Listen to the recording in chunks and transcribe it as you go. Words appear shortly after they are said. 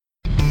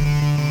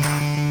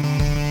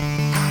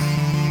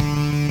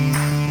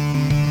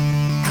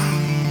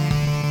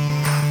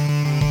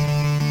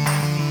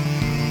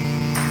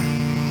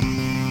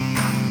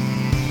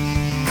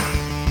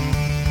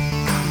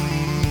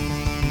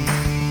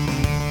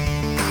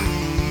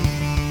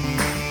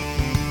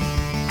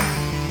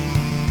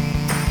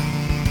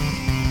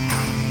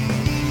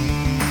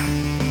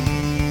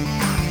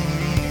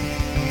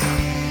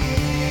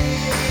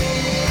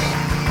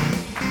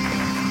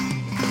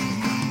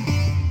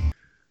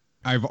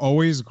I've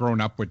always grown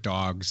up with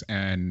dogs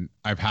and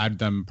I've had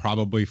them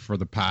probably for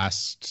the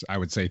past, I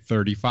would say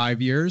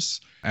 35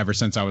 years. Ever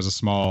since I was a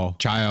small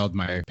child,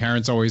 my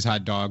parents always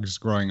had dogs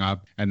growing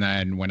up. And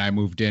then when I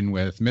moved in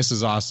with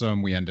Mrs.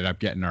 Awesome, we ended up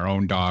getting our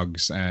own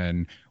dogs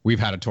and we've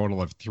had a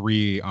total of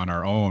 3 on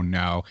our own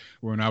now.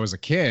 When I was a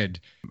kid,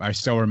 I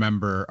still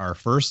remember our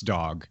first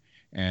dog.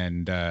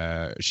 And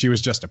she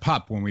was just a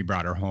pup when we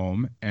brought her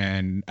home.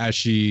 And as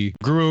she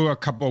grew a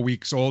couple of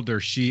weeks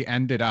older, she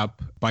ended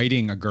up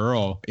biting a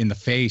girl in the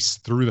face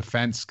through the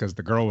fence because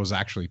the girl was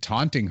actually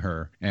taunting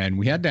her. And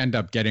we had to end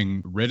up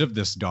getting rid of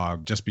this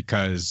dog just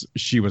because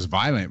she was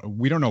violent.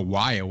 We don't know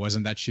why. It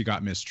wasn't that she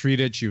got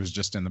mistreated. She was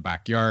just in the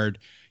backyard,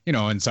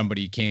 and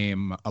somebody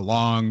came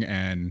along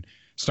and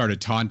started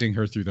taunting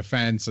her through the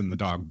fence and the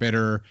dog bit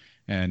her.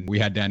 And we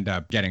had to end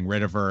up getting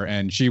rid of her.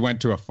 And she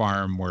went to a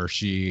farm where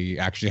she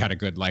actually had a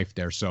good life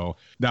there. So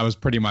that was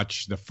pretty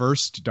much the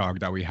first dog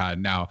that we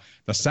had. Now,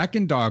 the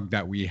second dog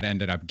that we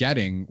ended up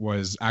getting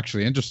was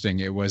actually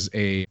interesting. It was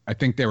I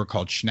think they were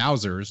called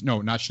Schnauzers.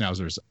 No, not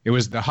Schnauzers. It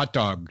was the hot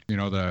dog, the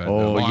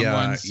long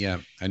ones. Yeah.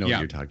 I know what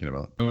you're talking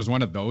about. It was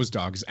one of those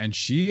dogs. And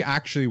she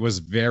actually was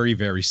very,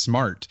 very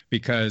smart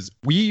because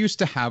we used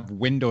to have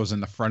windows in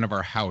the front of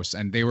our house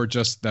and they were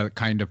just the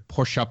kind of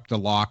push up the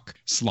lock,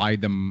 slide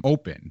them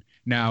open.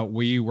 Now,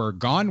 we were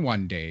gone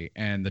one day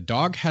and the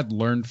dog had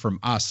learned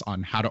from us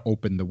on how to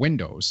open the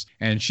windows.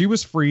 And she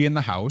was free in the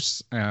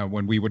house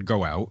when we would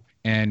go out.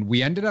 And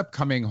we ended up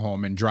coming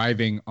home and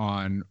driving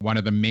on one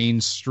of the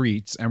main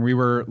streets. And we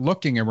were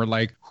looking and we're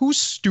like, whose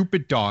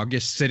stupid dog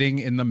is sitting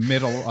in the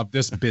middle of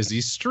this busy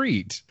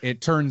street?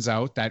 It turns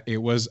out that it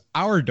was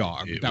our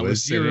dog. That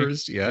was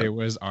yours. Yeah. It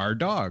was our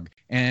dog.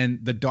 And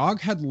the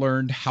dog had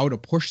learned how to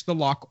push the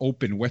lock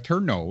open with her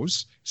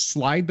nose,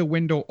 slide the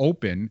window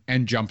open,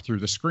 and jump through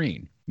the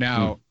screen.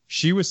 Now,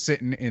 she was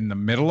sitting in the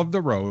middle of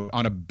the road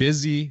on a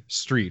busy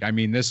street. I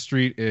mean, this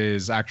street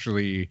is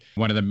actually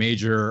one of the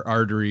major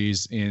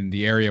arteries in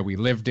the area we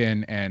lived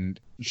in. And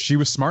she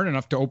was smart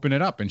enough to open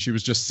it up. And she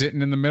was just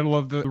sitting in the middle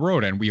of the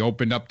road. And we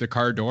opened up the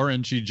car door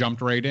and she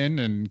jumped right in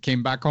and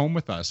came back home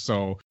with us.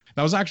 So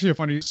that was actually a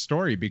funny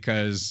story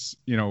because,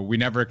 we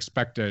never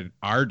expected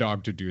our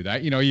dog to do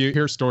that. You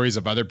hear stories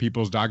of other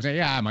people's dogs. And,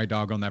 yeah, my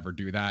dog will never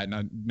do that. And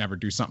I'll never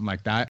do something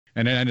like that.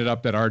 And it ended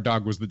up that our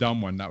dog was the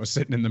dumb one that was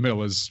sitting in the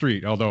middle of the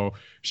street, although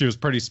she was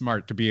pretty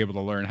smart to be able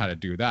to learn how to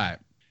do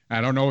that. I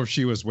don't know if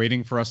she was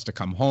waiting for us to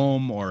come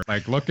home or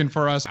looking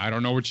for us. I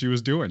don't know what she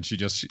was doing. She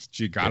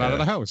got out of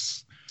the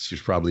house. She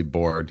was probably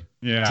bored.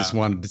 Yeah. Just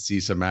wanted to see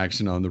some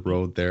action on the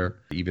road there.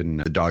 Even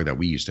the dog that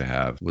we used to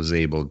have was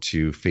able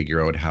to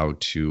figure out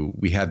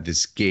we had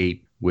this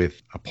gate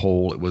with a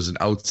pole. It was an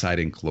outside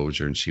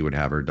enclosure and she would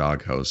have her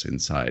doghouse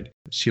inside.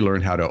 She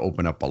learned how to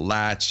open up a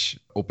latch,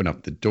 open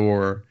up the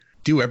door,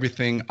 do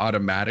everything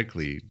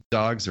automatically.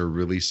 Dogs are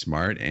really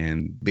smart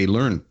and they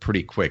learn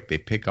pretty quick. They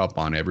pick up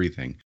on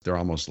everything. They're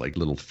almost like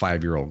little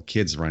 5-year-old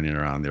kids running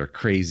around. They're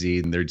crazy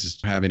and they're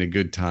just having a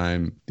good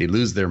time. They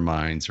lose their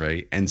minds,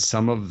 right? And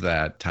some of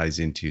that ties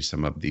into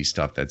some of the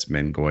stuff that's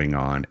been going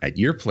on at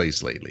your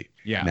place lately.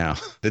 Yeah. Now,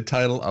 the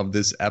title of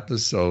this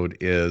episode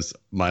is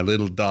My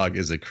Little Dog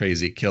is a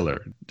Crazy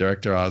Killer.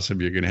 Director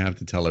Awesome, you're going to have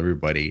to tell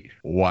everybody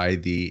why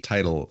the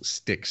title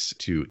sticks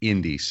to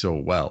Indy so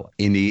well.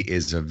 Indy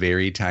is a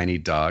very tiny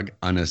dog,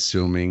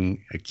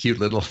 unassuming, a cute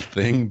little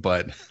thing,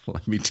 but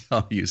let me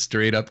tell you,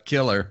 straight up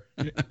killer.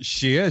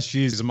 She is.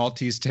 She's a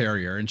Maltese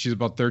Terrier and she's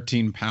about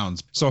 13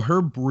 pounds. So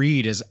her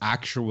breed is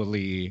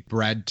actually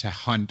bred to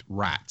hunt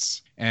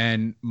rats.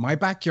 And my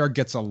backyard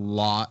gets a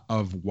lot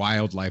of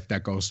wildlife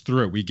that goes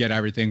through it. We get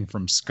everything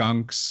from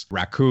skunks,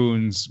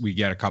 raccoons, we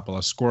get a couple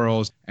of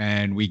squirrels,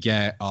 and we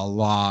get a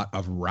lot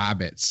of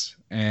rabbits.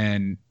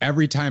 And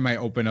every time I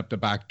open up the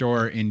back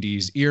door,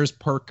 Indy's ears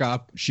perk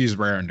up. She's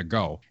raring to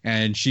go.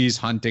 And she's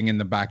hunting in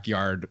the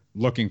backyard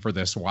looking for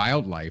this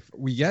wildlife.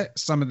 We get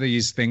some of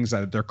these things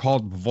that they're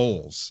called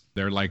voles.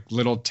 They're like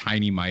little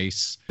tiny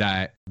mice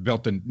that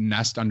built a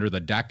nest under the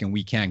deck and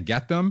we can't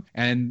get them.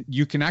 And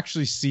you can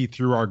actually see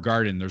through our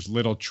garden, there's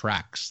little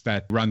tracks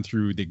that run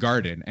through the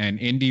garden. And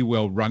Indy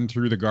will run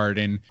through the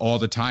garden all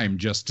the time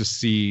just to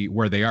see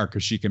where they are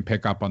because she can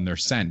pick up on their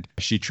scent.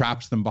 She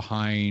traps them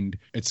behind.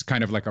 It's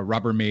kind of like a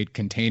Rubbermaid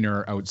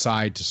container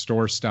outside to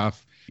store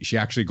stuff. She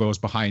actually goes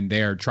behind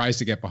there, tries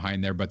to get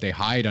behind there, but they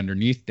hide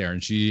underneath there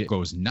and she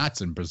goes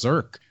nuts and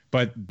berserk.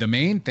 But the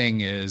main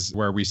thing is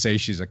where we say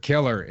she's a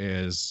killer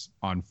is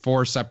on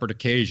 4 separate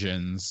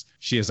occasions,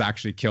 she has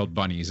actually killed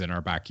bunnies in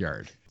our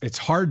backyard. It's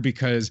hard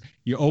because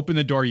you open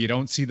the door, you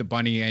don't see the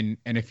bunny. And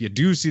if you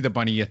do see the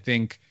bunny, you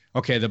think,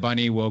 okay, the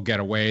bunny will get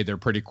away. They're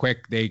pretty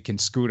quick. They can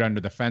scoot under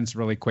the fence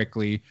really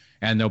quickly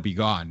and they'll be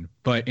gone.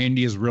 But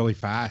Indy is really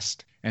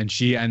fast and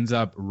she ends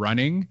up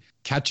running,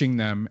 catching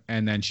them,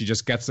 and then she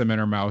just gets them in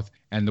her mouth.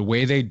 And the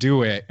way they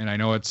do it, and I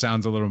know it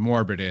sounds a little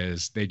morbid,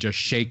 is they just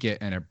shake it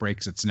and it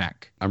breaks its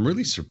neck. I'm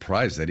really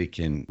surprised that it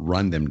can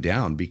run them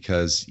down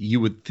because you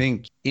would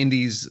think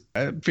Indy's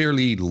a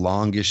fairly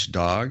longish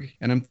dog.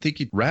 And I'm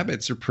thinking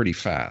rabbits are pretty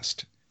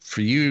fast. For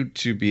you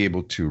to be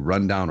able to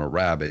run down a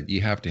rabbit, you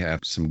have to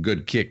have some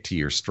good kick to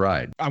your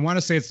stride. I want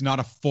to say it's not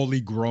a fully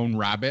grown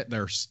rabbit.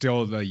 They're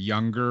still the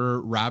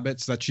younger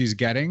rabbits that she's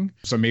getting.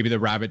 So maybe the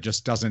rabbit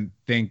just doesn't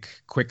think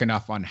quick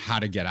enough on how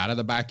to get out of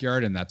the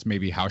backyard. And that's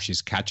maybe how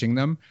she's catching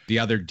them. The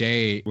other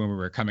day when we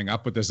were coming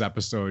up with this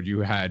episode,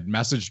 you had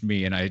messaged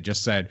me and I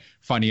just said,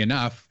 funny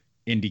enough,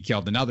 Indy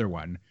killed another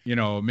one. You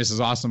know, Mrs.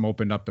 Awesome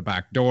opened up the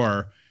back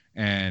door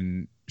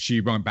and she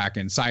went back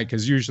inside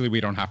because usually we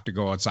don't have to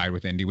go outside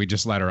with Indy. We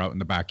just let her out in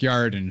the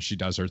backyard and she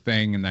does her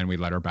thing and then we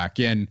let her back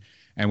in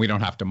and we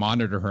don't have to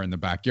monitor her in the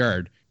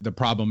backyard. The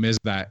problem is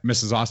that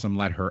Mrs. Awesome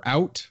let her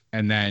out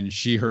and then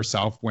she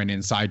herself went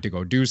inside to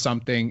go do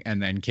something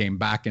and then came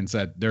back and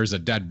said, there's a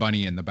dead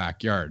bunny in the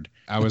backyard.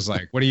 I was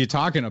like, what are you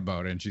talking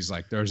about? And she's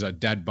like, there's a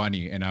dead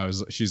bunny. And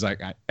she's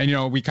like, and you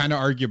know, we kind of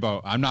argue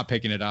about, I'm not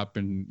picking it up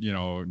and, you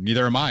know,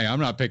 neither am I. I'm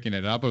not picking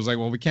it up. I was like,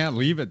 well, we can't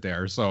leave it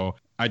there. So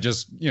I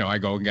just, you know, I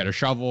go and get a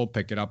shovel,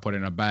 pick it up, put it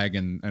in a bag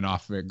and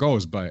off it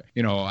goes. But,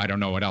 you know, I don't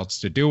know what else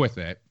to do with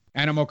it.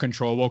 Animal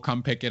control will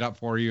come pick it up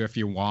for you if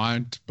you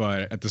want,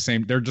 but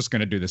they're just going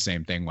to do the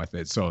same thing with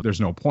it. So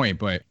there's no point.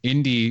 But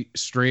Indy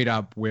straight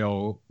up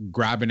will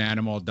grab an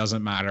animal.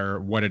 Doesn't matter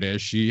what it is.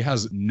 She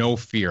has no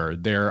fear.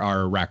 There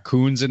are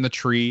raccoons in the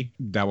tree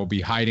that will be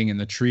hiding in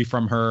the tree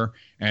from her.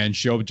 And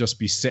she'll just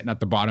be sitting at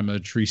the bottom of the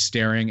tree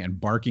staring and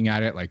barking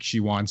at it like she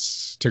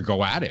wants to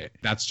go at it.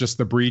 That's just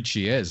the breed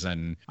she is.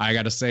 And I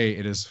got to say,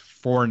 it is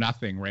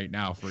 4-0 right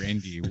now for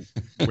Indy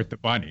with the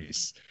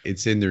bunnies.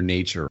 It's in their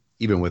nature.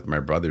 Even with my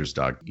brother's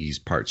dog, he's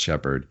part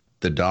shepherd.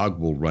 The dog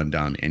will run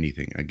down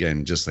anything.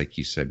 Again, just like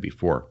you said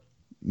before,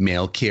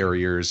 mail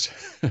carriers,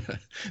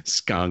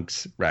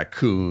 skunks,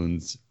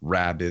 raccoons,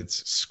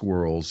 rabbits,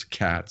 squirrels,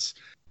 cats.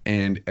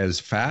 And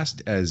as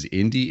fast as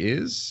Indy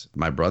is,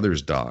 my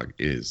brother's dog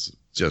is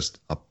just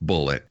a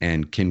bullet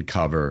and can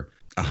cover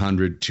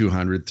 100,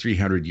 200,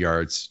 300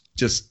 yards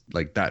just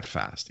like that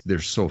fast. They're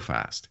so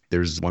fast.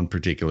 There's one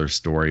particular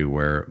story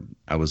where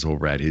I was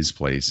over at his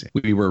place.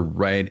 We were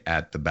right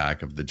at the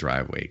back of the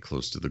driveway,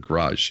 close to the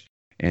garage.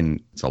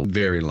 And it's a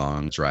very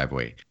long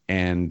driveway.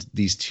 And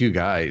these two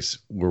guys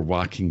were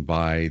walking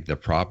by the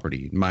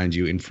property. Mind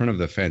you, in front of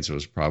the fence, it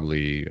was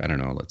probably, I don't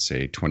know, let's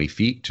say 20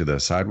 feet to the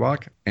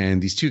sidewalk.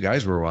 And these two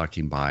guys were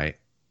walking by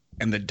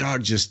and the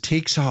dog just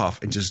takes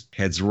off and just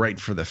heads right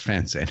for the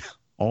fence and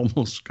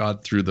almost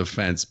got through the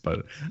fence,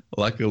 but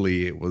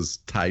luckily it was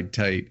tied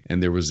tight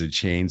and there was a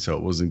chain, so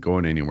it wasn't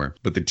going anywhere.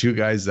 But the two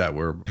guys that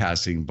were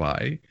passing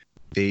by,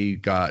 they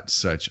got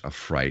such a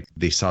fright.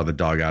 They saw the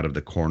dog out of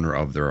the corner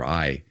of their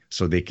eye,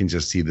 so they can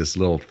just see this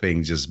little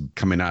thing just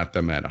coming at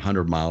them at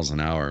 100 miles an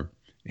hour.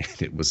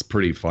 And it was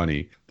pretty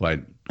funny,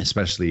 but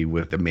especially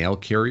with the mail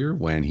carrier,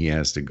 when he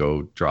has to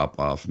go drop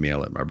off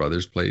mail at my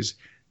brother's place,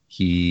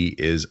 he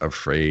is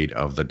afraid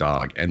of the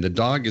dog. And the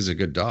dog is a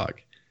good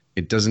dog.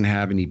 It doesn't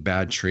have any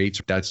bad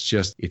traits. That's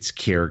just its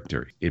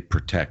character. It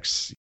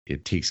protects.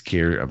 It takes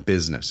care of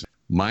business.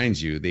 Mind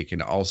you, they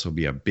can also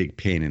be a big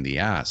pain in the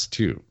ass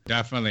too.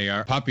 Definitely.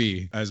 Our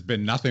puppy has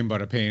been nothing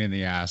but a pain in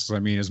the ass. I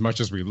mean, as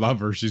much as we love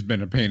her, she's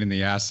been a pain in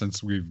the ass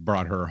since we've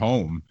brought her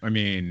home. I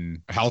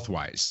mean,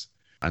 health-wise.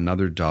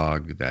 Another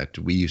dog that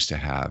we used to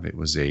have, it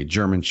was a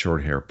German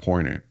Shorthair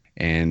Pointer.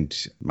 And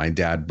my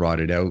dad brought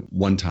it out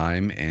one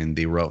time and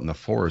they were out in the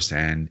forest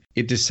and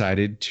it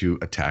decided to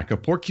attack a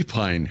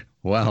porcupine.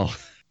 Well,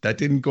 that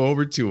didn't go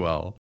over too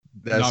well.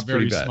 That's not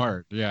very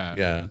smart. Yeah.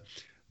 Yeah.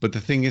 But the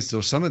thing is,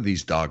 though, some of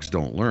these dogs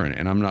don't learn.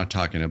 And I'm not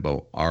talking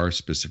about our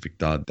specific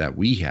dog that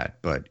we had.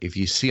 But if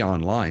you see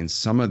online,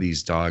 some of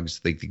these dogs,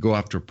 they go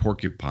after a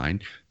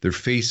porcupine, their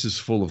face is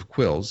full of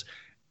quills,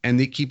 and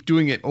they keep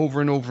doing it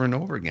over and over and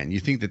over again. You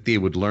think that they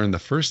would learn the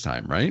first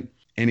time, right?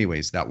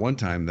 Anyways, that one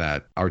time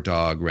that our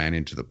dog ran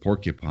into the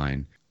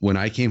porcupine, when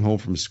I came home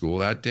from school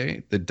that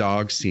day, the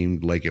dog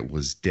seemed like it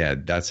was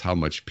dead. That's how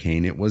much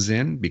pain it was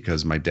in,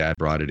 because my dad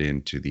brought it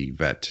into the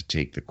vet to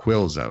take the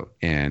quills out.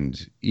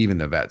 And even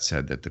the vet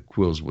said that the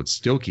quills would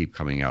still keep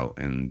coming out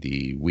in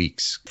the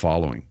weeks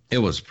following. It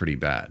was pretty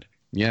bad.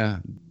 Yeah,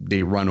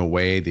 they run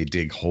away, they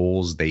dig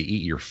holes, they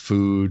eat your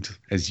food.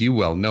 As you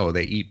well know,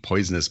 they eat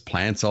poisonous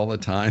plants all the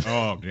time.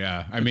 Oh,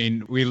 yeah. I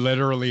mean, we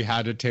literally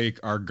had to take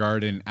our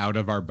garden out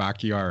of our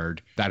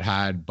backyard that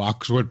had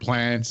boxwood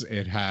plants.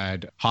 It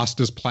had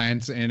hostas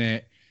plants in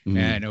it. Mm-hmm.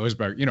 And it was,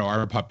 you know,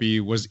 our puppy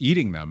was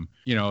eating them.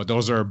 You know,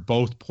 those are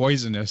both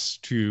poisonous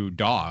to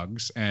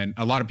dogs. And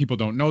a lot of people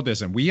don't know this.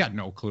 And we had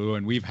no clue.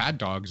 And we've had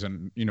dogs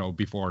and, you know,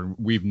 before.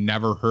 We've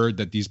never heard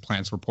that these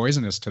plants were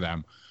poisonous to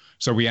them.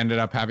 So we ended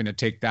up having to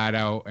take that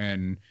out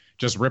and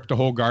just rip the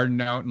whole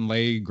garden out and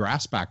lay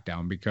grass back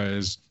down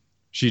because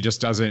she just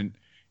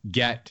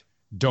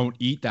don't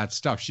eat that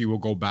stuff. She will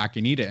go back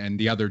and eat it. And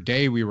the other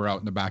day we were out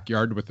in the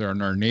backyard with her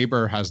and our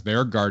neighbor has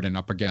their garden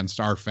up against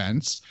our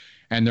fence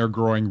and they're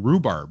growing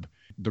rhubarb.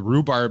 The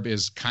rhubarb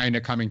is kind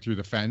of coming through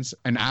the fence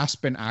and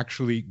Aspen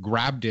actually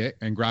grabbed it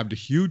and grabbed a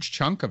huge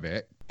chunk of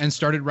it and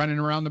started running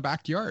around the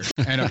backyard.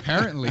 And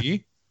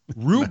apparently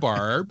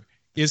rhubarb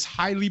is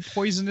highly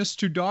poisonous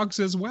to dogs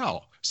as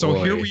well.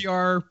 So here we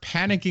are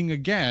panicking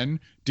again.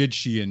 Did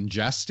she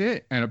ingest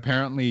it? And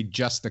apparently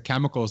just the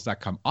chemicals that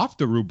come off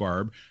the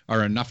rhubarb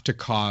are enough to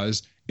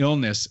cause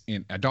illness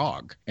in a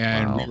dog.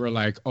 And we were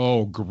like,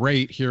 oh,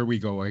 great. Here we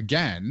go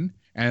again.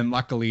 And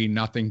luckily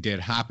nothing did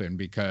happen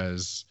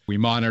because we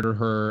monitored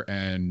her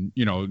and,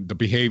 you know, the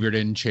behavior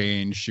didn't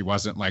change. She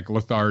wasn't like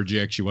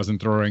lethargic. She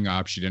wasn't throwing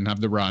up. She didn't have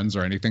the runs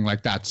or anything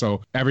like that.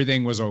 So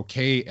everything was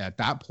okay at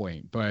that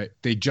point. But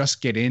they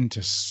just get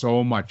into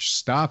so much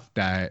stuff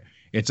that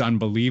it's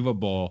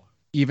unbelievable.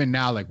 Even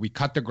now, like we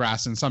cut the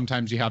grass and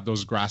sometimes you have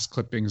those grass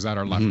clippings that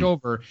are left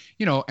over,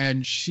 you know,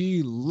 and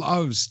she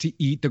loves to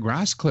eat the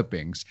grass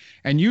clippings.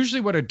 And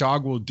usually what a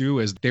dog will do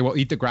is they will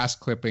eat the grass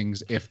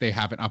clippings if they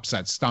have an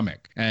upset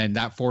stomach, and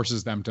that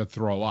forces them to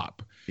throw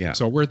up. Yeah.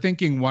 So we're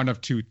thinking one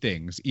of two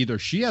things. Either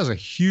she has a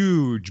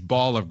huge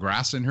ball of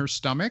grass in her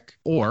stomach,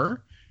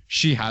 or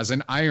she has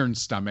an iron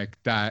stomach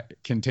that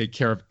can take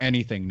care of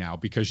anything now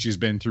because she's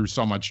been through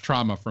so much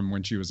trauma from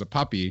when she was a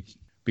puppy,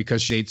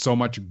 because she ate so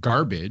much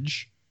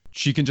garbage.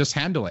 She can just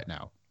handle it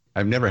now.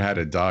 I've never had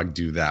a dog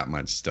do that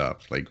much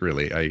stuff. Like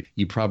really,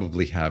 you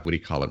probably have, what do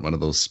you call it? One of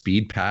those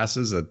speed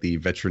passes at the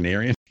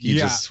veterinarian. You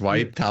just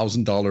swipe,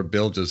 $1,000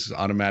 bill just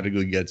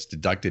automatically gets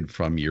deducted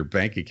from your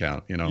bank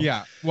account, you know?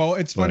 Yeah. Well,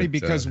 it's funny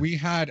because we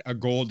had a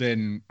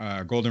golden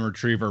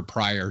retriever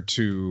prior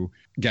to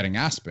getting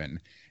Aspen,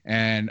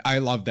 and I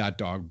love that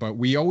dog, but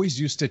we always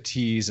used to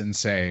tease and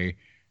say,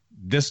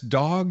 this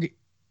dog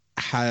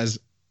has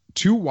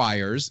 2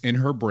 wires in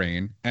her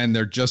brain and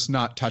they're just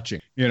not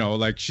touching. You know,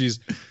 like she's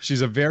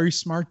a very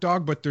smart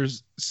dog, but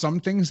there's some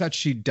things that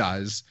she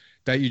does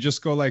that you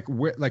just go like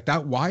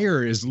that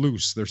wire is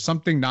loose. There's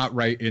something not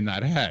right in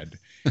that head.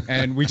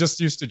 And we just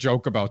used to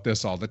joke about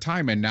this all the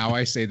time. And now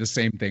I say the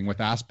same thing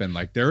with Aspen.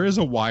 Like there is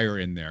a wire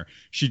in there.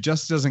 She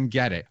just doesn't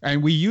get it.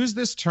 And we use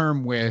this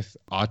term with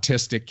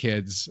autistic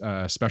kids,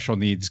 special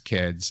needs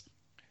kids.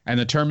 And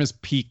the term is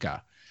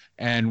pica.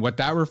 And what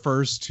that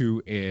refers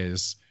to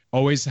is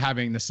always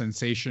having the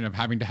sensation of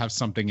having to have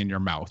something in your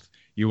mouth.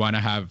 You want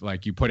to have,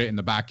 like, you put it in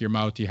the back of your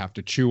mouth, you have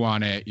to chew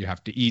on it, you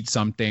have to eat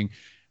something.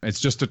 It's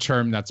just a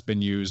term that's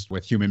been used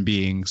with human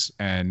beings.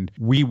 And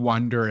we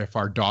wonder if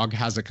our dog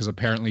has it because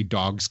apparently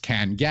dogs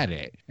can get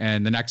it.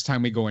 And the next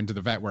time we go into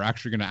the vet, we're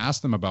actually going to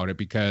ask them about it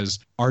because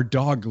our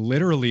dog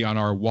literally on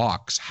our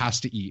walks has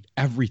to eat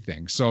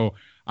everything. So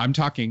I'm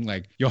talking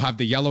like you'll have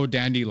the yellow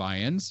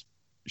dandelions,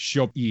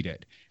 she'll eat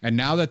it. And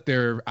now that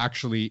they're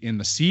actually in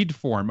the seed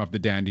form of the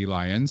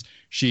dandelions,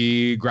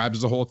 she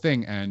grabs the whole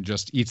thing and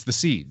just eats the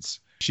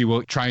seeds. She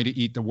will try to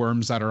eat the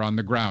worms that are on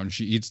the ground.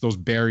 She eats those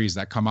berries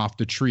that come off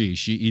the tree.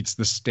 She eats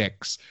the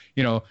sticks,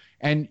 you know,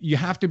 and you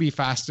have to be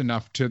fast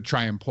enough to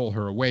try and pull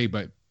her away.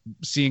 But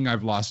seeing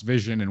I've lost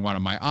vision in one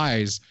of my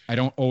eyes, I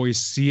don't always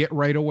see it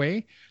right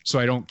away. So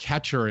I don't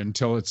catch her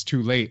until it's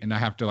too late. And I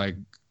have to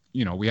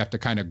we have to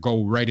kind of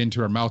go right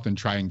into her mouth and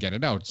try and get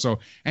it out. So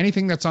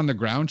anything that's on the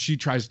ground, she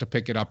tries to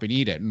pick it up and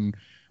eat it. And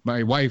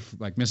my wife,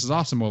 like Mrs.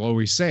 Awesome, will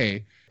always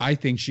say, I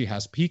think she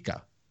has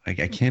pica. I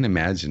can't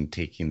imagine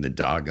taking the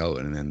dog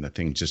out and then the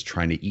thing just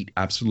trying to eat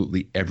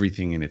absolutely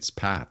everything in its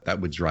path. That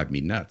would drive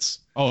me nuts.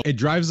 Oh, it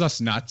drives us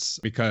nuts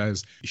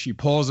because she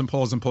pulls and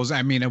pulls and pulls.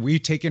 I mean,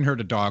 we've taken her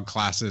to dog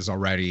classes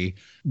already.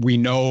 We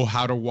know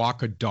how to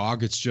walk a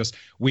dog. It's just,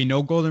 we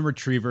know golden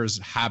retrievers'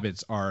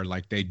 habits are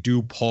like they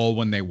do pull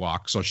when they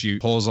walk. So she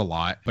pulls a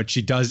lot, but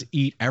she does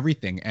eat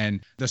everything.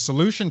 And the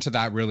solution to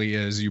that really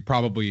is you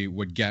probably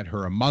would get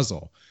her a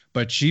muzzle.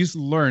 But she's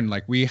learned,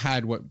 like we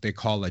had what they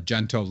call a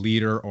gentle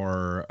leader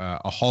or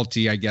a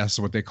halty, I guess,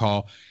 what they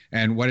call.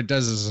 And what it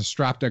does is a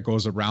strap that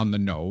goes around the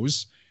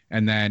nose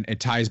and then it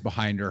ties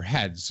behind her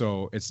head.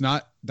 So it's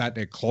not that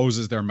it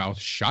closes their mouth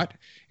shut.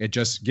 It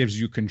just gives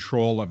you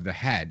control of the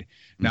head.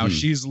 Now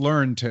she's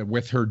learned to,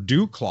 with her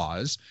dew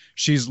claws,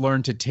 she's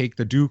learned to take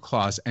the dew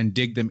claws and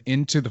dig them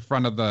into the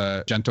front of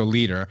the gentle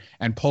leader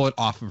and pull it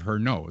off of her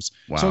nose.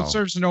 Wow. So it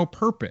serves no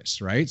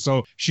purpose, right?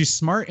 So she's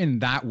smart in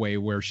that way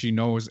where she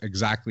knows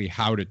exactly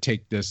how to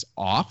take this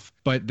off.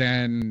 But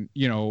then,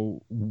 you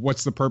know,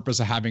 what's the purpose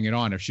of having it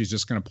on if she's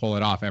just going to pull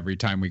it off every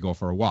time we go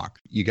for a walk?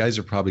 You guys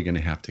are probably going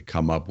to have to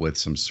come up with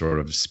some sort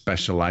of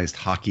specialized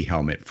hockey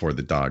helmet for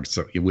the dog.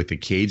 So with a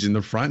cage in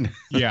the front.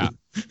 Yeah.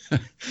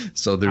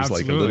 So there's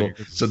Absolutely.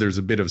 There's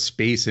a bit of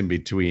space in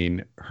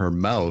between her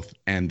mouth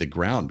and the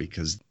ground,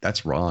 because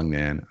that's wrong,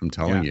 man. I'm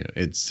telling you,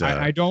 it's.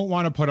 I don't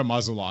want to put a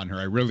muzzle on her.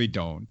 I really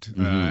don't.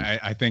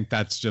 I think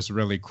that's just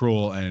really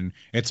cruel. And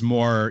it's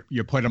more,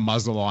 you put a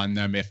muzzle on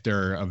them if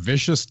they're a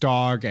vicious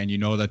dog and you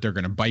know that they're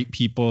going to bite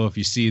people if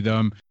you see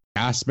them.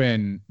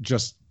 Aspen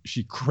just,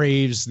 she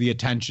craves the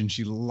attention.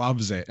 She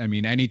loves it. I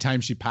mean,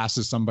 anytime she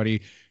passes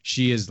somebody,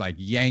 she is like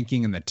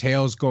yanking and the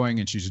tail's going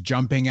and she's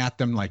jumping at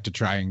them like to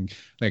try and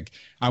like,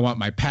 I want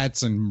my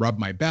pets and rub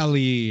my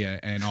belly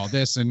and all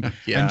this. And,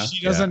 and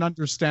she doesn't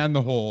understand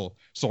the whole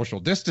social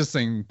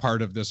distancing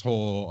part of this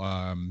whole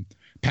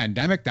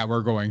pandemic that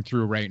we're going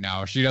through right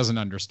now. She doesn't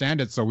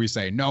understand it. So we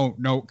say, no,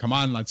 come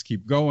on, let's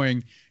keep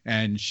going.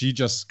 And she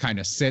just kind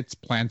of sits,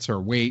 plants her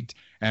weight,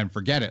 and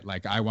forget it.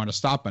 Like, I want to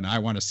stop and I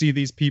want to see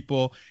these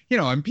people,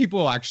 and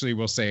people actually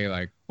will say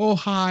like, oh,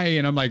 hi.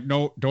 And I'm like,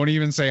 no, don't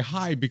even say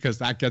hi, because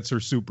that gets her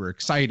super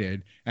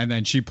excited. And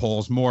then she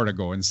pulls more to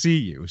go and see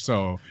you.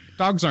 So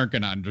dogs aren't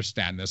going to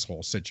understand this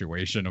whole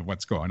situation of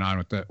what's going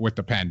on with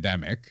the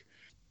pandemic.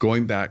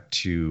 Going back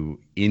to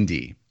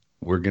Indy,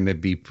 we're going to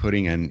be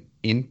putting an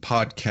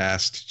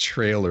in-podcast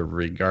trailer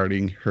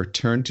regarding her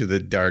turn to the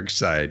dark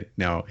side.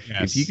 Now,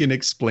 if you can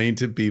explain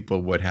to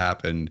people what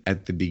happened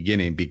at the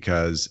beginning,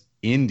 because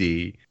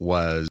Indy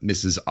was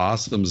Mrs.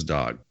 Awesome's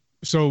dog.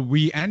 So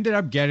we ended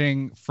up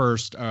getting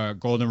first a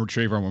golden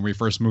retriever when we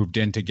first moved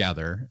in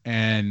together.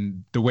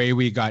 And the way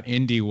we got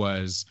Indy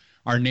was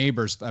our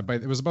neighbors,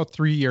 but it was about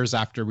 3 years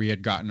after we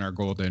had gotten our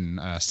golden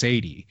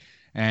Sadie.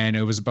 And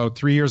it was about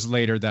 3 years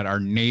later that our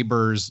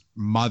neighbor's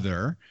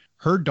mother,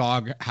 her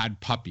dog had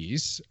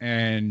puppies,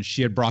 and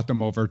she had brought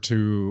them over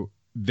to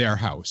their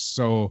house.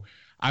 So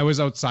I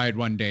was outside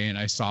one day and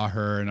I saw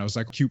her and I was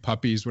like, cute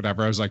puppies,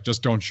 whatever. I was like,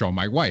 just don't show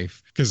my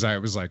wife, because I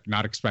was like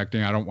not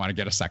expecting, I don't want to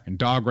get a second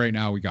dog right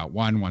now. We got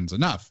one's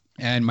enough.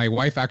 And my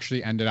wife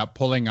actually ended up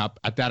pulling up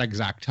at that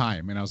exact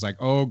time. And I was like,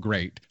 oh,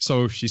 great.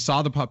 So she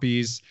saw the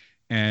puppies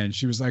and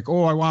she was like,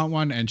 oh, I want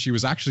one. And she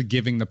was actually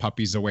giving the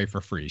puppies away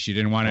for free. She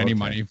didn't want any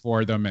money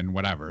for them and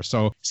whatever.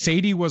 So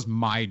Sadie was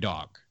my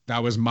dog.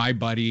 That was my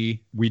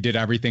buddy. We did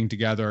everything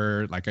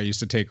together. Like, I used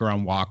to take her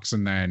on walks,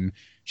 and then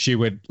she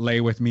would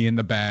lay with me in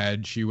the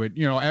bed. She would,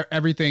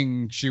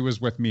 everything. She was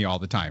with me all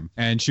the time.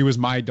 And she was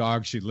my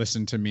dog. She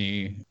listened to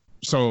me.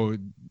 So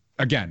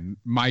again,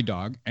 my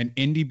dog. And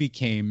Indy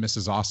became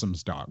Mrs.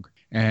 Awesome's dog.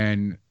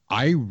 And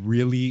I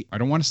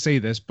don't want to say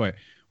this, but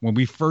when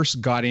we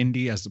first got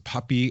Indy as a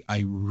puppy,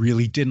 I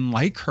really didn't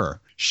like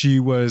her. She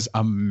was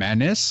a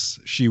menace.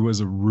 She was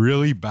a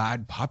really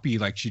bad puppy.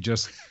 Like,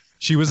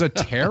 she was a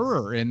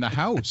terror in the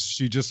house.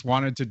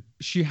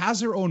 She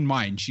has her own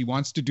mind. She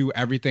wants to do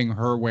everything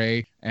her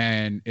way,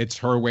 and it's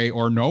her way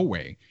or no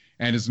way.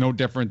 And it's no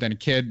different than a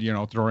kid,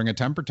 throwing a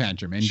temper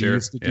tantrum. And she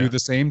used to do the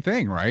same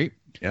thing, right?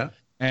 Yeah.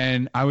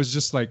 And I was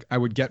just like, I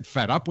would get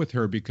fed up with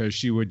her because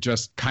she would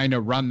just kind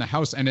of run the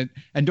house. And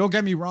don't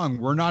get me wrong,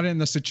 we're not in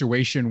the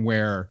situation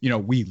where,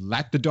 we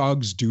let the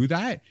dogs do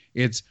that.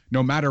 It's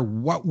no matter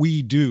what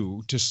we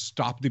do to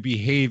stop the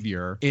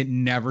behavior, it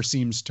never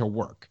seems to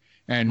work.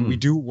 And we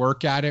do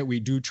work at it. We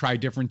do try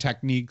different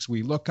techniques.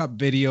 We look up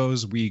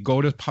videos. We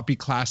go to puppy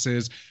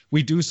classes.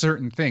 We do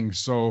certain things.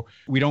 So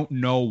we don't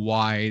know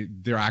why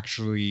they're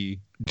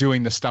actually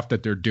doing the stuff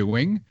that they're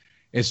doing.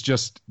 It's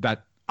just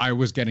that I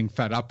was getting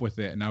fed up with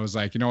it. And I was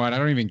like, you know what? I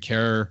don't even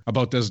care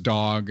about this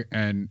dog.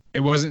 And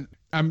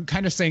I'm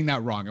kind of saying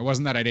that wrong. It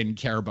wasn't that I didn't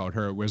care about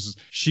her.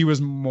 She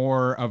was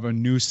more of a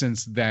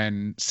nuisance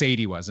than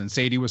Sadie was. And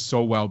Sadie was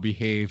so well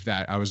behaved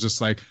that I was just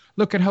like,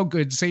 look at how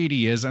good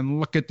Sadie is and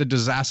look at the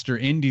disaster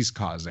Indy's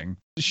causing.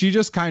 She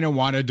just kind of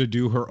wanted to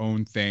do her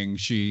own thing.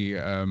 She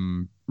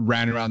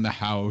ran around the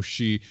house.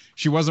 She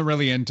wasn't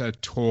really into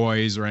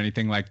toys or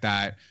anything like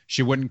that.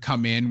 She wouldn't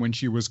come in when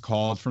she was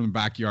called from the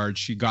backyard.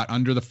 She got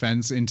under the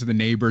fence into the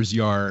neighbor's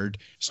yard,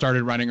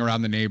 started running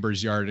around the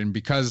neighbor's yard. And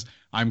because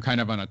I'm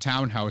kind of on a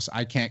townhouse,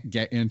 I can't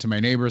get into my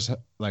neighbor's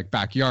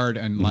backyard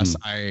unless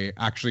I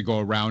actually go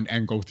around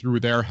and go through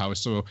their house.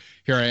 So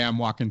here I am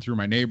walking through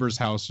my neighbor's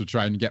house to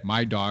try and get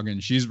my dog,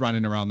 and she's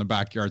running around the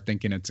backyard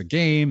thinking it's a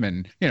game.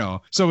 And,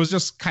 so it was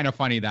just kind of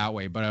funny that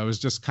way. But I was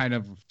just kind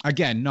of,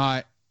 again,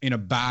 not in a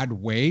bad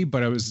way,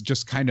 but I was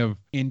just kind of,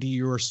 Indy,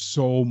 you're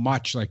so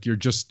much, like, you're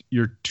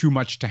too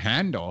much to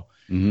handle.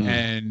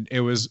 And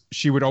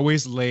she would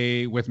always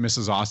lay with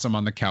Mrs. Awesome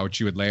on the couch.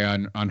 She would lay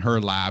on her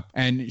lap,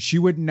 and she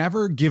would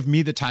never give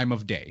me the time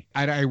of day.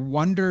 I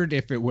wondered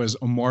if it was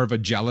more of a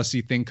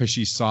jealousy thing, because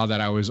she saw that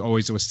I was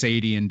always with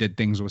Sadie and did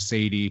things with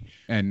Sadie,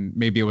 and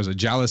maybe it was a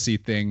jealousy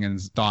thing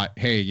and thought,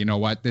 hey, you know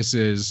what? This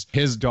is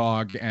his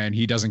dog and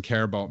he doesn't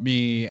care about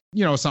me,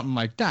 something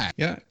like that.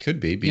 Yeah, it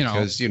could be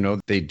because,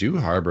 they do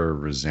harbor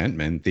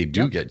resentment. They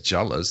do get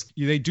jealous.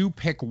 They do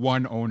pick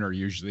one owner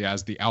usually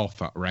as the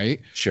alpha, right?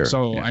 Sure.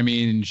 So, I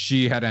mean,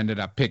 she had ended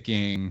up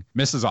picking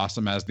Mrs.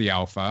 Awesome as the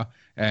alpha,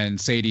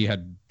 and Sadie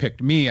had picked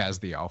me as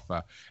the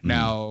alpha.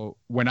 Now,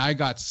 when I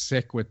got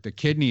sick with the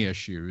kidney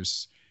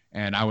issues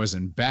and I was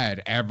in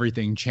bed,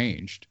 everything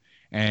changed.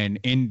 And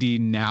Indy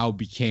now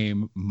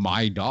became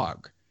my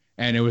dog.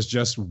 And it was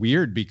just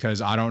weird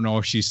because I don't know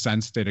if she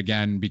sensed it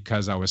again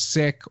because I was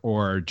sick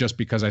or just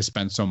because I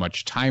spent so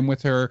much time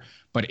with her.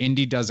 But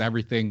Indy does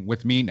everything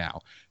with me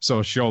now.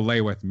 So she'll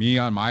lay with me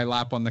on my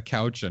lap on the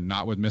couch and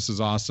not with Mrs.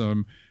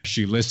 Awesome.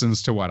 She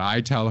listens to what I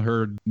tell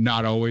her,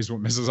 not always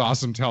what Mrs.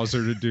 Awesome tells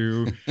her to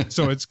do.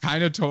 So it's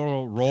kind of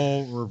total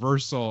role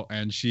reversal.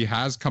 And she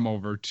has come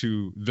over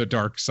to the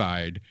dark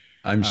side.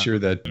 I'm sure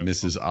that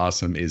Mrs.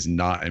 Awesome is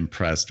not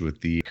impressed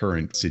with the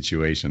current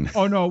situation.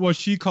 Oh no, well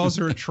she calls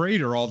her a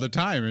traitor all the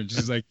time, and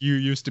she's like, "You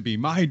used to be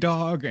my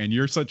dog, and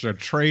you're such a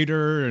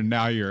traitor, and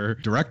now you're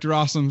Director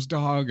Awesome's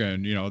dog,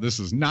 and this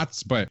is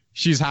nuts." But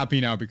she's happy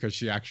now because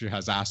she actually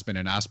has Aspen,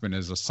 and Aspen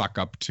is a suck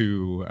up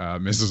to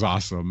Mrs.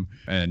 Awesome,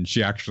 and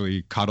she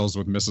actually cuddles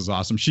with Mrs.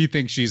 Awesome. She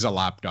thinks she's a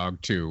lap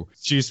dog too.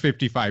 She's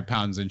 55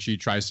 pounds, and she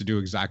tries to do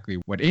exactly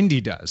what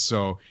Indy does.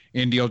 So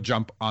Indy will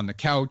jump on the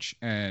couch,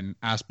 and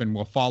Aspen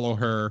will follow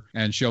her,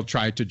 and she'll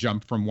try to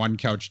jump from one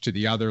couch to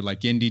the other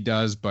like Indy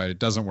does, but it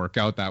doesn't work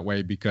out that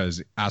way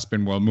because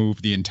Aspen will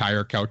move the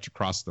entire couch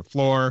across the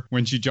floor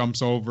when she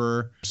jumps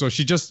over. So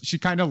she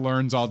kind of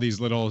learns all these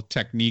little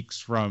techniques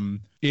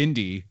from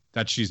Indy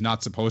that she's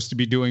not supposed to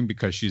be doing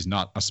because she's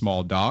not a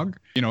small dog.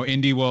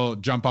 Indy will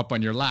jump up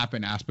on your lap,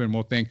 and Aspen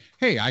will think,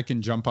 hey, I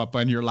can jump up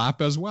on your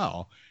lap as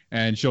well.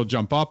 And she'll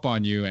jump up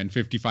on you, and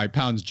 55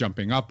 pounds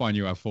jumping up on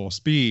you at full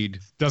speed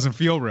doesn't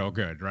feel real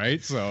good,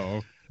 right?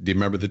 So do you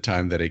remember the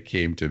time that I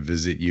came to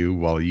visit you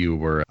while you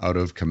were out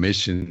of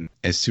commission?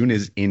 As soon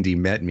as Indy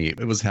met me,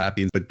 it was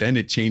happy, but then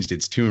it changed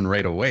its tune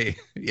right away.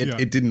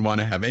 It didn't want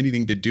to have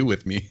anything to do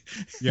with me.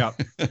 Yeah.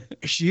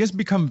 She has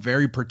become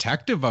very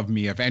protective of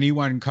me. If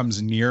anyone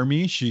comes near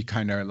me, she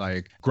kind of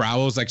like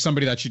growls like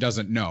somebody that she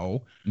doesn't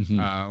know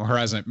or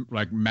hasn't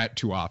like met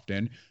too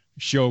often.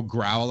 She'll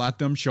growl at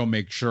them. She'll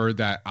make sure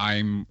that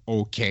I'm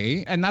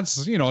okay. And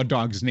that's, a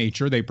dog's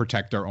nature. They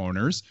protect their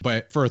owners.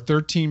 But for a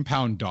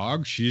 13-pound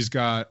dog, she's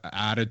got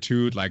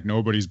attitude like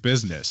nobody's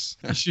business.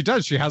 She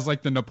does. She has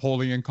like the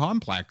Napoleon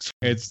complex.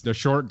 It's the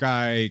short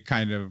guy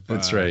kind of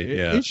that's right.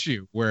 Yeah.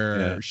 issue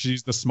where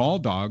she's the small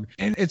dog.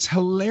 And it's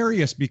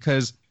hilarious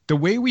because the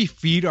way we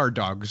feed our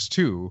dogs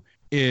too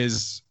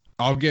is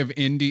I'll give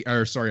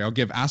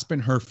Aspen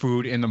her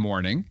food in the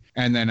morning,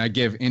 and then I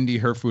give Indy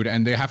her food,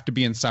 and they have to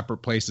be in separate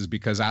places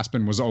because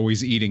Aspen was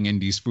always eating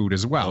Indy's food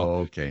as well. Oh,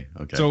 okay.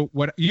 So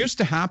what used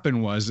to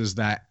happen is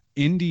that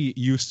Indy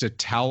used to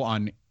tell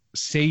on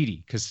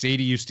Sadie, because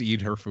Sadie used to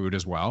eat her food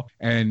as well,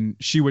 and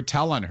she would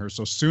tell on her.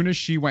 So as soon as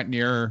she went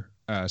near,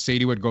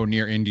 Sadie would go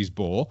near Indy's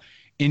bowl,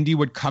 Indy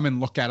would come and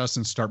look at us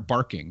and start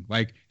barking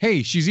like,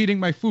 hey, she's eating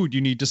my food.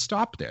 You need to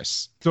stop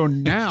this. So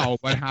now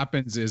what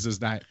happens is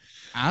that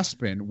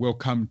Aspen will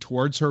come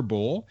towards her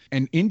bowl,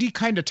 and Indy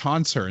kind of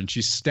taunts her, and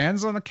she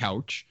stands on the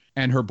couch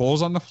and her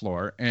bowl's on the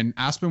floor, and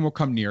Aspen will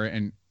come near it,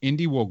 and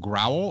Indy will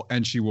growl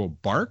and she will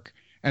bark,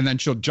 and then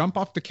she'll jump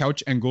off the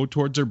couch and go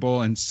towards her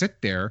bowl and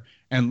sit there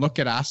and look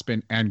at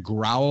Aspen and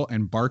growl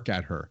and bark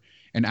at her.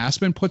 And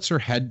Aspen puts her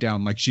head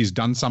down like she's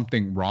done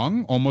something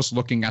wrong, almost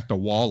looking at the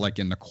wall like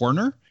in the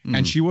corner,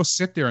 and she will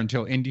sit there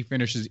until Indy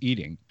finishes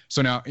eating.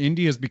 So now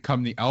Indy has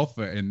become the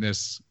alpha in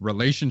this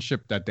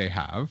relationship that they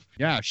have.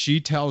 Yeah,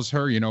 she tells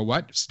her, you know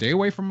what, stay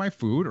away from my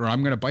food or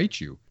I'm going to bite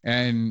you.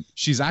 And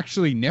she's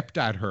actually nipped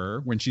at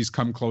her when she's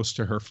come close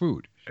to her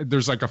food.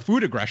 There's like a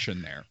food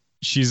aggression there.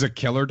 She's a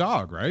killer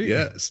dog, right?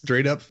 Yeah,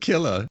 straight up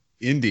killer.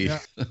 Indy,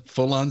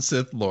 full on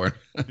Sith Lord.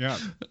 Yeah,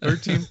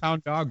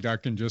 13-pound dog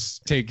that can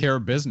just take care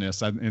of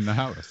business in the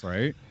house,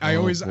 right? I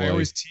always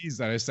tease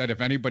that. I said, if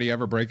anybody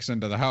ever breaks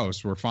into the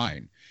house, we're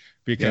fine.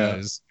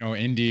 Because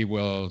Indy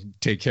will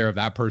take care of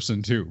that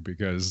person too,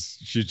 because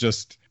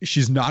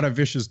she's not a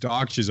vicious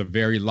dog. She's a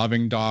very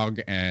loving dog,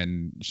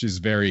 and she's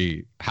a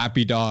very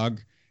happy dog.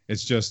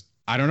 It's just,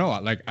 I don't know,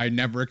 like I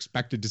never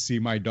expected to see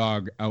my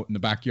dog out in the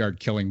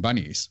backyard killing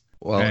bunnies.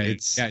 Well,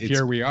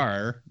 here we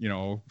are,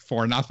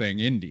 4-0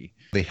 Indy.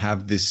 They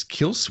have this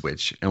kill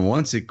switch, and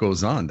once it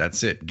goes on,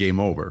 that's it, game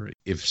over.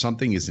 If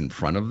something is in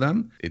front of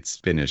them, it's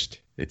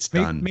finished. It's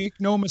done. Make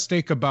no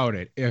mistake about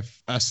it.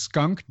 If a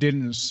skunk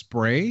didn't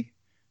spray,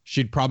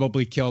 she'd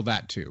probably kill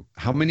that too.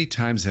 How many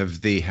times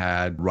have they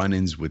had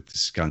run-ins with the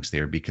skunks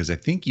there? Because I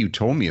think you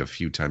told me a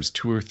few times,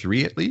 2 or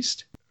 3 at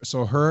least.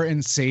 So her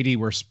and Sadie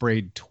were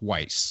sprayed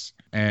twice.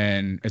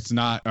 And it's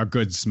not a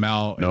good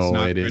smell. No, it's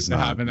not it good is to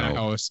not, have in the no.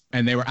 house.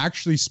 And they were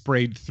actually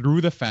sprayed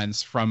through the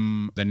fence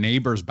from the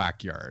neighbor's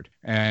backyard.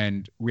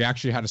 And we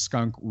actually had a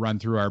skunk run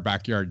through our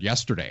backyard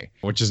yesterday,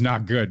 which is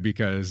not good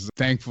because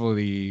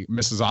thankfully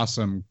Mrs.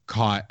 Awesome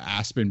caught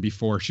Aspen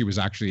before she was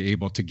actually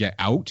able to get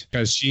out,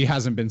 because she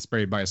hasn't been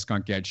sprayed by a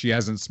skunk yet. She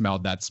hasn't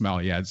smelled that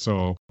smell yet.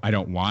 So I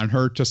don't want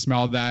her to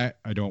smell that.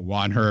 I don't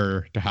want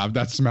her to have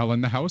that smell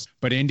in the house.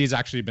 But Indy's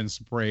actually been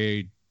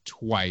sprayed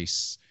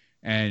twice.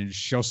 And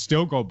she'll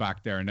still go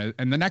back there.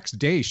 And the next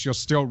day, she'll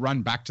still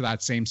run back to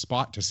that same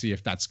spot to see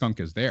if that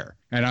skunk is there.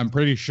 And I'm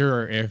pretty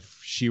sure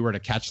if she were to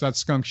catch that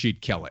skunk, she'd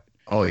kill it.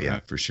 Oh, yeah,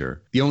 for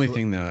sure. The only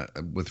thing that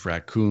with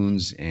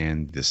raccoons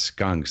and the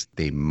skunks,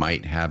 they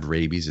might have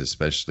rabies,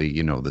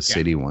 especially, the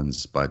city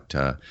ones. But,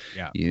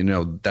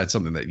 that's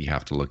something that you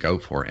have to look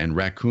out for. And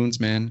raccoons,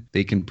 man,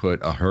 they can put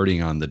a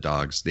hurting on the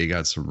dogs. They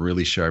got some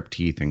really sharp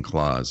teeth and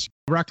claws.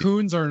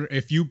 Raccoons are,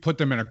 if you put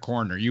them in a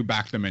corner, you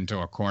back them into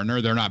a corner,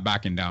 they're not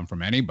backing down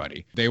from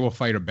anybody. They will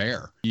fight a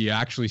bear. You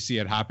actually see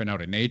it happen out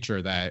in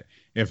nature that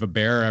if a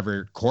bear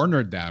ever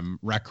cornered them,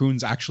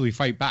 raccoons actually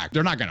fight back.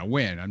 They're not going to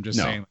win. I'm just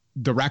saying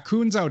the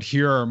raccoons out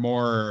here are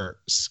more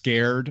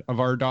scared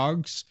of our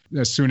dogs.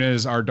 As soon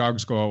as our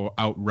dogs go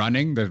out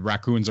running, the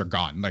raccoons are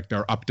gone. Like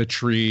they're up the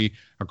tree,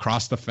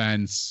 across the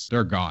fence,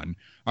 they're gone.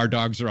 Our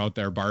dogs are out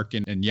there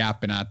barking and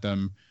yapping at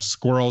them.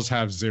 Squirrels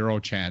have zero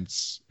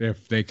chance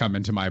if they come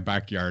into my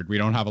backyard. We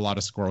don't have a lot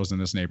of squirrels in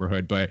this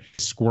neighborhood, but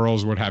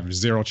squirrels would have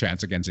zero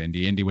chance against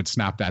Indy. Indy would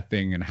snap that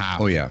thing in half.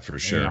 Oh, yeah, for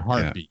sure. In a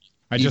heartbeat. Yeah.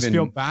 I just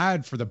feel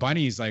bad for the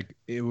bunnies. Like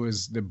it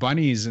was the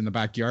bunnies in the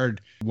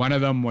backyard. One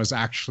of them was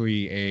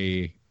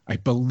actually I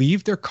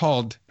believe they're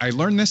called, I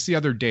learned this the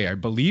other day. I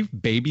believe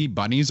baby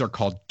bunnies are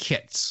called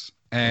kits.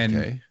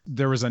 And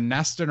there was a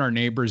nest in our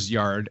neighbor's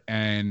yard,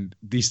 and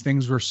these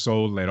things were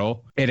so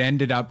little, it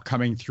ended up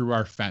coming through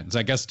our fence.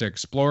 I guess to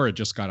explore, it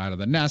just got out of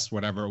the nest,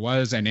 whatever it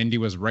was. And Indy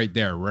was right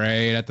there,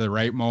 right at the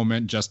right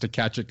moment, just to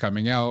catch it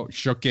coming out,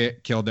 shook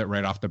it, killed it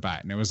right off the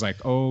bat. And it was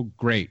like, oh,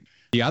 great.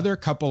 The other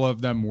couple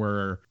of them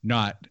were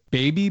not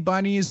baby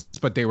bunnies,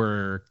 but they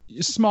were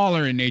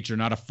smaller in nature,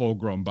 not a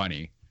full-grown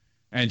bunny.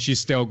 And she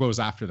still goes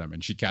after them,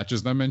 and she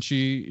catches them, and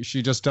she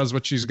just does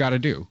what she's got to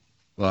do.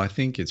 Well, I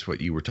think it's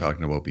what you were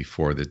talking about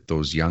before, that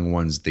those young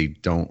ones, they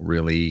don't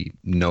really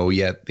know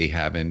yet. They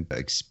haven't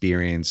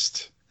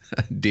experienced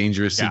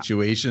dangerous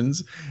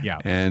situations. Yeah.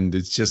 And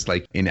it's just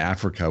like in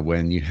Africa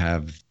when you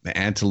have the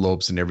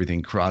antelopes and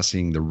everything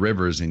crossing the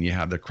rivers and you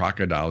have the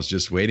crocodiles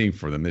just waiting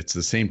for them. It's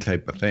the same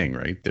type of thing,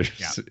 right?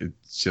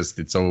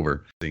 It's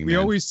over. We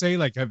always say,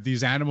 like, have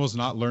these animals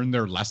not learned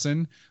their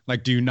lesson?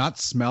 Like, do you not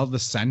smell the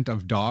scent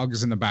of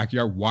dogs in the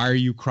backyard? Why are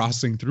you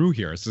crossing through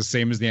here? It's the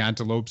same as the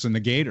antelopes and the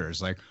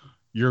gators. Like,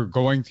 you're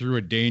going through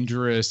a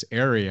dangerous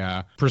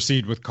area,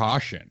 proceed with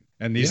caution.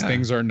 And these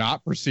things are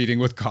not proceeding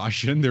with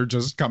caution. They're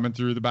just coming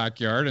through the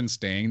backyard and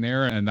staying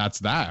there. And that's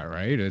that,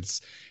 right?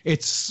 It's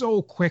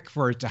so quick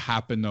for it to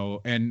happen,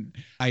 though. And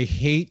I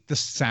hate the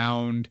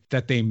sound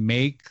that they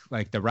make,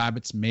 like the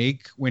rabbits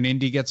make when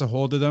Indy gets a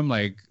hold of them.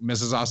 Like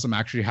Mrs. Awesome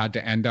actually had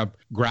to end up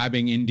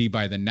grabbing Indy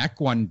by the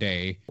neck one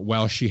day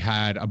while she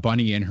had a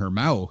bunny in her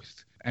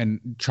mouth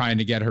and trying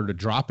to get her to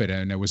drop it,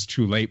 and it was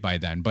too late by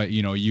then. But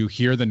you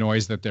hear the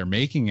noise that they're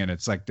making, and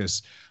it's like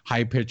this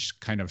high-pitched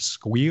kind of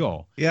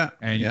squeal.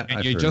 And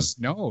you just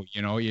know,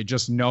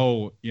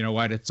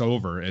 what, it's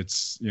over.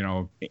 It's,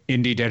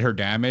 Indy did her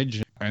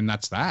damage, and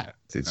that's that.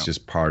 It's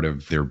just part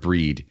of their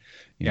breed,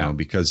 you know,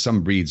 because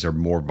some breeds are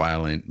more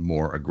violent,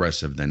 more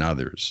aggressive than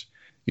others.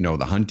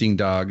 The hunting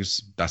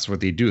dogs, that's what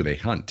they do. They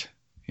hunt,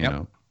 you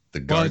know. The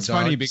guard dogs,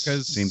 funny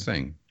because same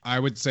thing. I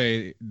would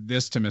say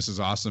this to Mrs.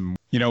 Awesome.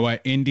 You know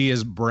what? Indy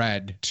is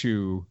bred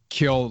to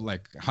kill,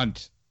 like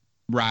hunt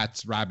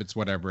rats, rabbits,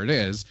 whatever it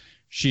is.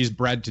 She's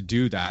bred to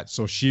do that.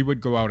 So she would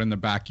go out in the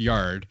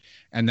backyard,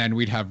 and then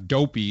we'd have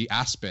Dopey,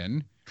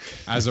 Aspen,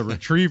 as a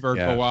retriever,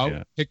 go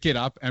out, pick it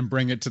up, and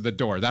bring it to the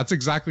door. That's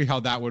exactly how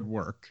that would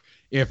work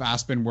if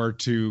Aspen were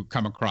to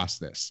come across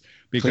this.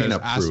 Because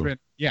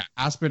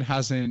Aspen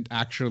hasn't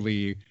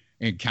actually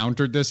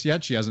encountered this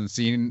yet. She hasn't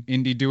seen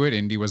Indy do it.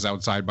 Indy was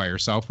outside by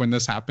herself when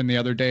this happened the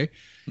other day.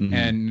 Mm-hmm.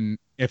 And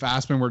if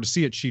Aspen were to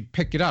see it, she'd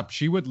pick it up.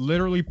 She would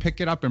literally pick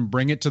it up and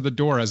bring it to the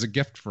door as a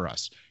gift for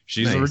us.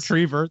 She's a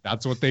retriever.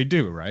 That's what they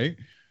do, right?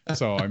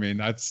 So, I mean,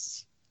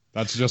 that's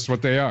just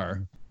what they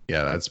are.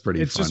 Yeah, that's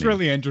pretty It's funny. just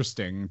really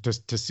interesting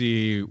to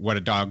see what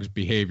a dog's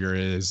behavior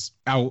is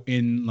out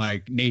in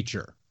like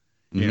nature.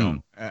 You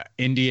know,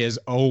 Indy is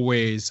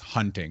always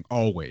hunting,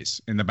 always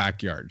in the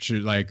backyard. She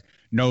like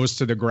nose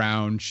to the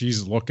ground.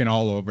 She's looking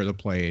all over the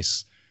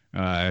place.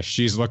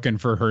 She's looking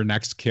for her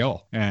next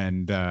kill.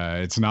 And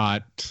it's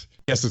not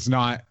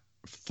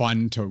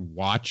fun to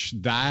watch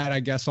that, I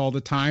guess, all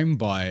the time.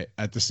 But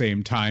at the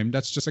same time,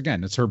 that's just,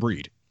 again, it's her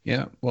breed.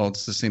 Yeah. Well,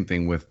 it's the same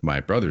thing with my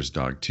brother's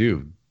dog,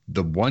 too.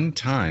 The one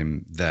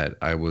time that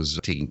I was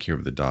taking care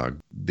of the dog,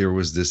 there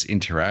was this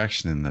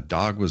interaction and the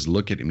dog was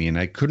looking at me and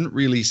I couldn't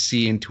really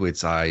see into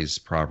its eyes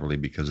properly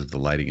because of the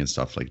lighting and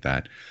stuff like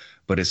that.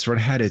 But it sort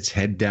of had its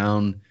head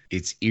down,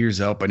 its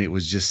ears up, and it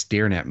was just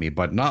staring at me,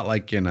 but not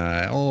like in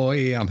a, oh,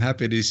 hey, I'm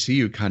happy to see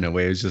you kind of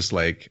way. It was just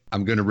like,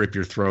 I'm going to rip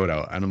your throat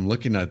out. And I'm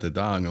looking at the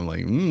dog. I'm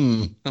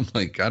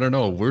like, I don't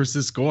know. Where's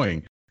this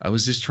going? I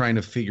was just trying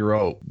to figure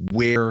out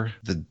where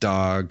the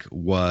dog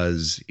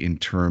was in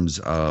terms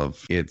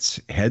of its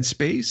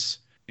headspace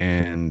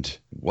and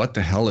what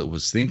the hell it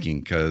was thinking,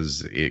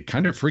 because it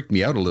kind of freaked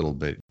me out a little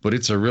bit. But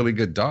it's a really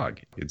good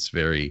dog. It's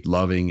very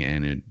loving,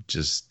 and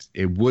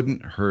it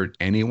wouldn't hurt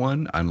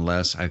anyone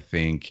unless I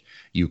think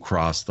you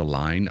cross the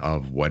line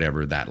of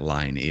whatever that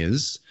line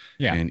is.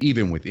 Yeah. And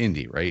even with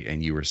Indy, right?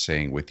 And you were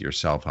saying with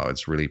yourself how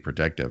it's really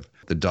protective.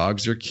 The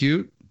dogs are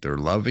cute. They're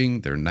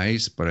loving, they're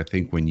nice, but I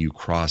think when you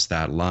cross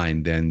that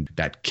line, then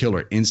that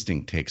killer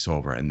instinct takes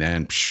over, and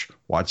then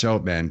watch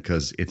out, man,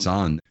 because it's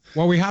on.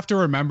 Well, we have to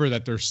remember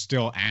that they're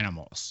still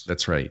animals.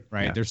 That's right.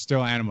 Right? Yeah. They're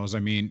still animals. I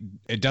mean,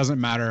 it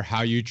doesn't matter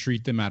how you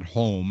treat them at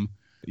home.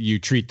 You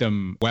treat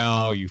them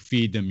well, you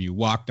feed them, you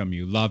walk them,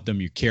 you love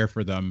them, you care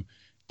for them.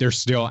 They're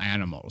still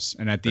animals.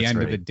 And at the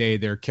end of the day,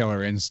 their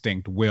killer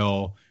instinct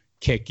will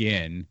kick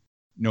in.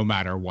 no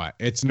matter what.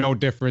 It's no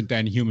different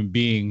than human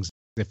beings.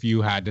 If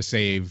you had to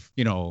save,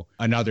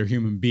 another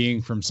human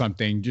being from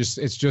something,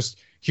 it's just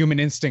human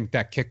instinct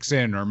that kicks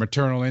in, or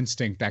maternal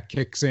instinct that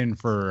kicks in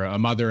for a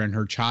mother and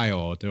her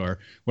child, or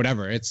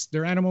whatever. It's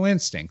their animal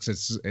instincts.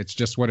 It's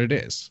just what it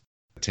is.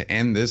 To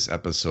end this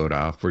episode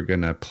off, we're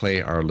going to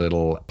play our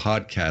little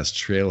podcast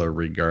trailer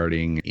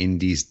regarding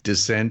Indy's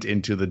descent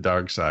into the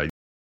dark side.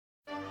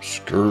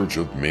 Scourge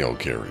of mail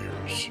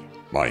carriers,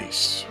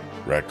 mice,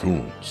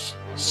 raccoons,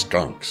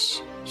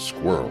 skunks,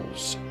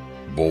 squirrels,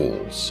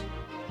 voles,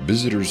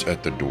 visitors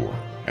at the door,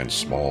 and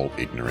small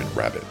ignorant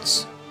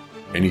rabbits.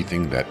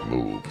 Anything that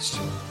moves,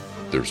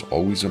 there's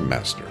always a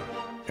master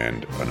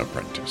and an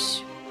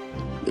apprentice.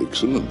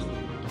 Excellent.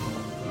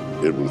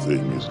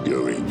 Everything is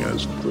going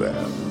as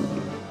planned.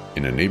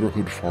 In a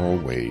neighborhood far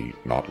away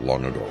not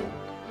long ago,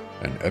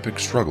 an epic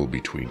struggle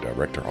between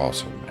Director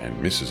Awesome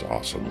and Mrs.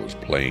 Awesome was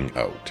playing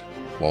out.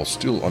 While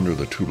still under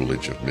the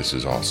tutelage of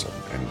Mrs. Awesome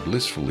and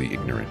blissfully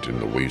ignorant in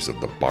the ways of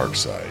the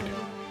Barkside,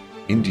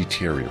 Indy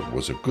Terrier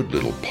was a good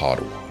little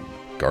Padawan,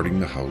 guarding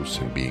the house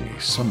and being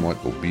a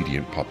somewhat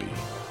obedient puppy,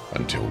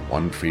 until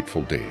one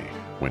fateful day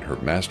when her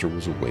master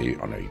was away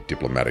on a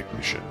diplomatic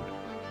mission.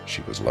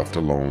 She was left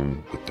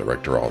alone with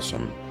Director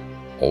Awesome,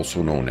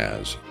 also known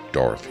as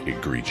Darth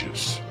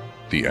Egregious,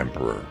 the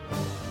Emperor.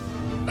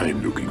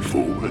 I'm looking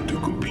forward to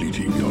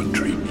completing your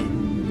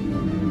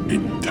training.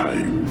 In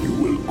time, you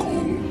will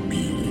call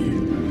me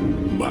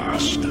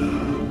Master.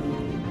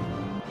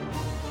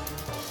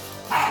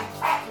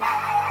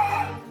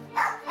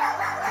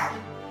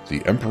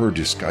 The Emperor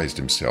disguised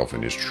himself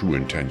in his true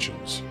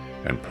intentions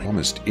and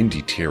promised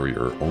Indy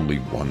Terrier only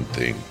one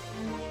thing,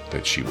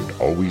 that she would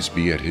always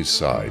be at his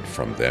side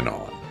from then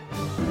on.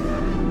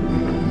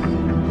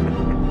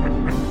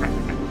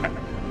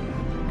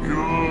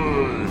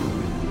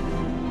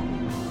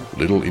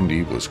 Little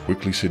Indy was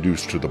quickly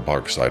seduced to the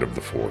bark side of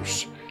the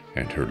Force,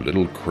 and her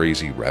little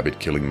crazy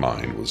rabbit-killing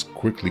mind was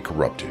quickly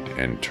corrupted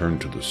and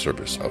turned to the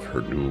service of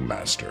her new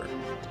master.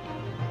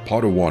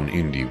 Padawan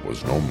Indy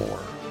was no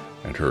more,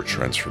 and her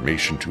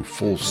transformation to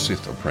full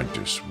Sith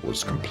apprentice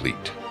was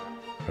complete.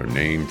 Her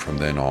name from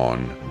then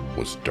on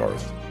was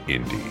Darth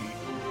Indy.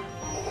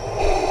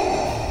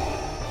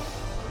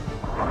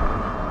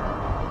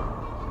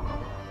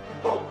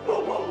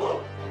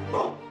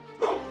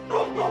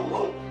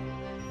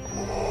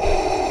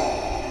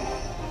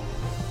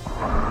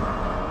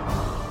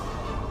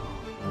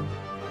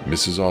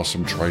 Mrs.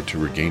 Awesome tried to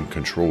regain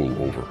control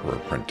over her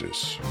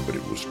apprentice, but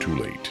it was too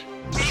late.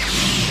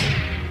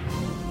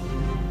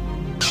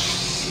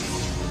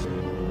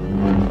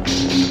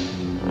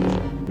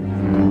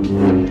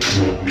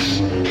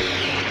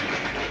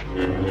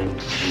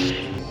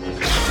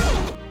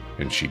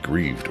 And she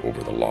grieved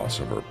over the loss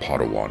of her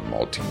Padawan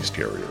Maltese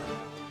Terrier,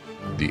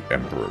 the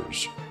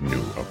Emperor's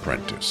new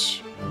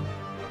apprentice.